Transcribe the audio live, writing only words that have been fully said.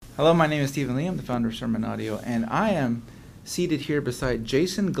Hello, my name is Stephen Lee. I'm the founder of Sermon Audio, and I am seated here beside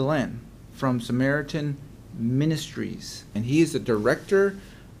Jason Glenn from Samaritan Ministries, and he is the Director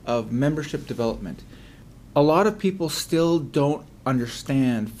of Membership Development. A lot of people still don't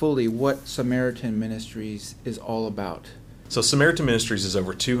understand fully what Samaritan Ministries is all about. So Samaritan Ministries is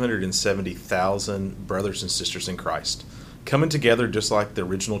over 270,000 brothers and sisters in Christ, coming together just like the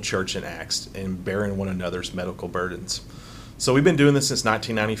original church in Acts and bearing one another's medical burdens. So we've been doing this since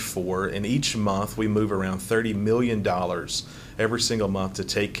 1994, and each month we move around $30 million every single month to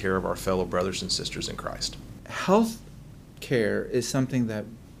take care of our fellow brothers and sisters in Christ. Health care is something that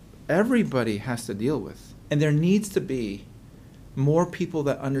everybody has to deal with, and there needs to be more people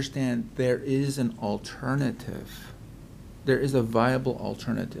that understand there is an alternative. There is a viable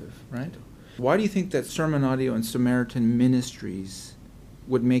alternative, right? Why do you think that Sermon Audio and Samaritan Ministries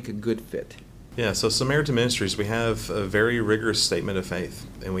would make a good fit? Yeah, so Samaritan Ministries, we have a very rigorous statement of faith,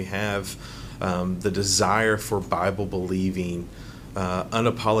 and we have the desire for Bible-believing,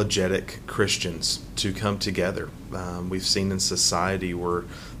 unapologetic Christians to come together. We've seen in society where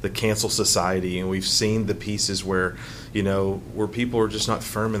the cancel society, and we've seen the pieces where people are just not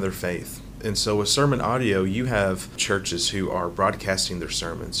firm in their faith. And so with Sermon Audio, you have churches who are broadcasting their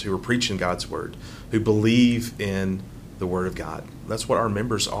sermons, who are preaching God's Word, who believe in the Word of God. That's what our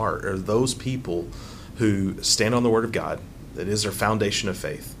members are those people who stand on the Word of God, that is their foundation of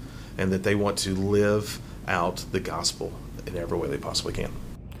faith, and that they want to live out the gospel in every way they possibly can.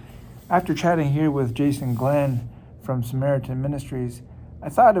 After chatting here with Jason Glenn from Samaritan Ministries, I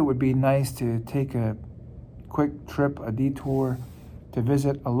thought it would be nice to take a quick trip, a detour, to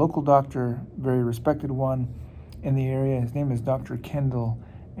visit a local doctor, very respected one in the area. His name is Dr. Kendall,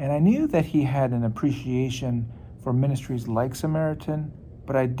 and I knew that he had an appreciation for ministries like Samaritan,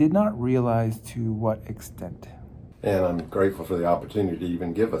 but I did not realize to what extent. And I'm grateful for the opportunity to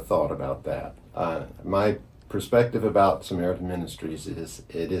even give a thought about that. My perspective about Samaritan Ministries is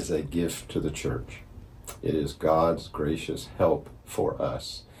it is a gift to the church. It is God's gracious help for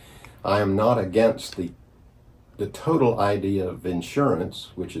us. I am not against the total idea of insurance,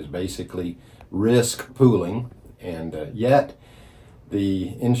 which is basically risk pooling, and yet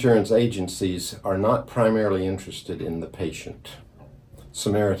the insurance agencies are not primarily interested in the patient.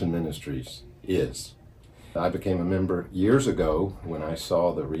 Samaritan Ministries is. I became a member years ago when I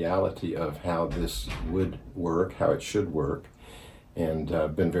saw the reality of how this would work, how it should work, and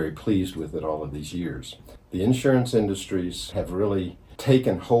been very pleased with it all of these years. The insurance industries have really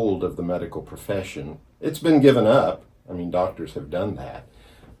taken hold of the medical profession. It's been given up. I mean, doctors have done that.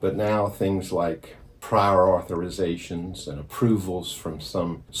 But now things like prior authorizations and approvals from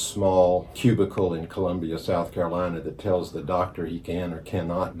some small cubicle in Columbia, South Carolina that tells the doctor he can or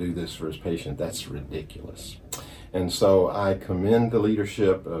cannot do this for his patient, that's ridiculous. And so I commend the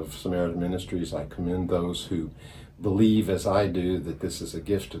leadership of Samaritan Ministries. I commend those who believe, as I do, that this is a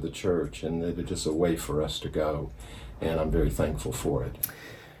gift to the church and that it is a way for us to go. And I'm very thankful for it.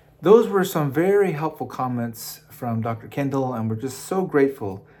 Those were some very helpful comments from Dr. Kendall, and we're just so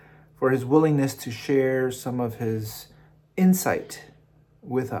grateful for his willingness to share some of his insight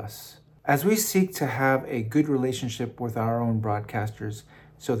with us as we seek to have a good relationship with our own broadcasters,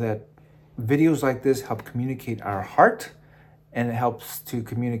 so that videos like this help communicate our heart, and it helps to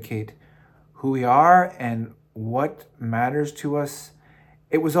communicate who we are and what matters to us.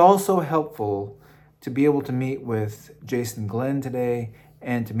 It was also helpful to be able to meet with Jason Glenn today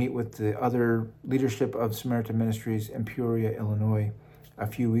and to meet with the other leadership of Samaritan Ministries in Peoria, Illinois, a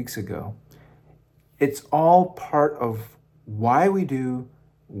few weeks ago. It's all part of why we do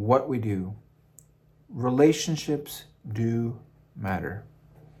what we do. Relationships do matter.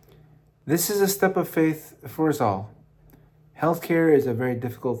 This is a step of faith for us all. Healthcare is a very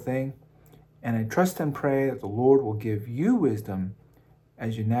difficult thing, and I trust and pray that the Lord will give you wisdom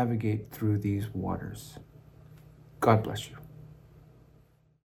as you navigate through these waters. God bless you.